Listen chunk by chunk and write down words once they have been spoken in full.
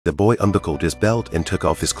The boy unbuckled his belt and took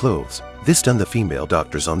off his clothes. This stunned the female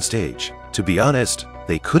doctors on stage. To be honest,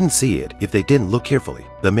 they couldn't see it if they didn't look carefully.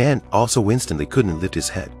 The man also instantly couldn't lift his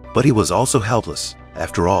head, but he was also helpless.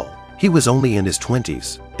 After all, he was only in his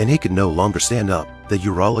 20s, and he could no longer stand up. The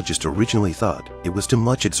urologist originally thought it was too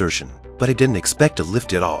much exertion, but he didn't expect to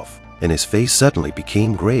lift it off, and his face suddenly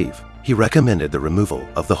became grave. He recommended the removal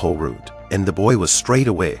of the whole root, and the boy was straight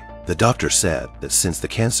away. The doctor said that since the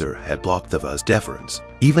cancer had blocked the vas deferens,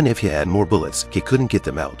 even if he had more bullets, he couldn't get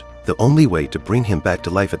them out. The only way to bring him back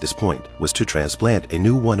to life at this point was to transplant a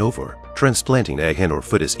new one over. Transplanting a hand or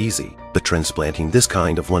foot is easy, but transplanting this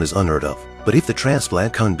kind of one is unheard of. But if the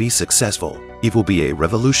transplant can be successful, it will be a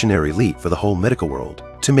revolutionary leap for the whole medical world.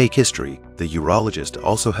 To make history, the urologist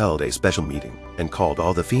also held a special meeting and called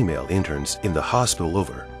all the female interns in the hospital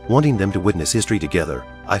over, wanting them to witness history together.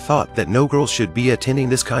 I thought that no girls should be attending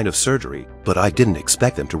this kind of surgery, but I didn't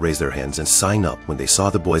expect them to raise their hands and sign up when they saw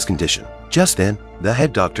the boy's condition. Just then, the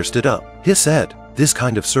head doctor stood up. He said, "This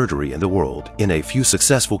kind of surgery in the world, in a few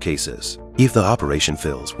successful cases, if the operation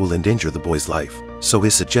fails, will endanger the boy's life." So he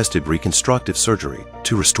suggested reconstructive surgery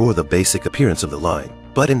to restore the basic appearance of the line.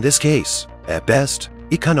 But in this case, at best,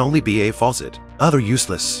 it can only be a faucet. Other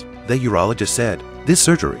useless, the urologist said. This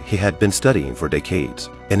surgery he had been studying for decades,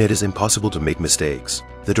 and it is impossible to make mistakes.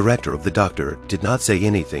 The director of the doctor did not say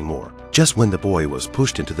anything more. Just when the boy was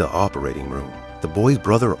pushed into the operating room, the boy's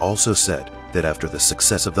brother also said that after the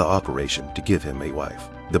success of the operation to give him a wife.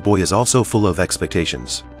 The boy is also full of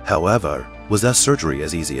expectations. However, was that surgery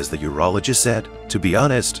as easy as the urologist said? To be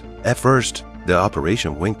honest, at first, the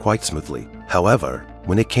operation went quite smoothly. However,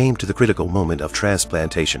 when it came to the critical moment of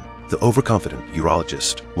transplantation, the overconfident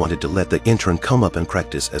urologist wanted to let the intern come up and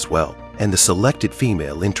practice as well, and the selected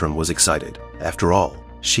female intern was excited. After all,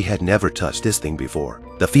 she had never touched this thing before.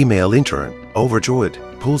 The female intern, overjoyed,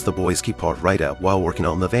 pulls the boy's key part right out while working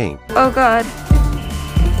on the vein. Oh God,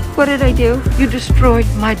 what did I do? You destroyed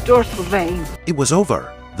my dorsal vein. It was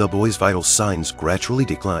over. The boy's vital signs gradually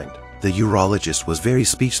declined. The urologist was very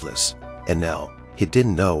speechless, and now he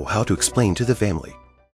didn't know how to explain to the family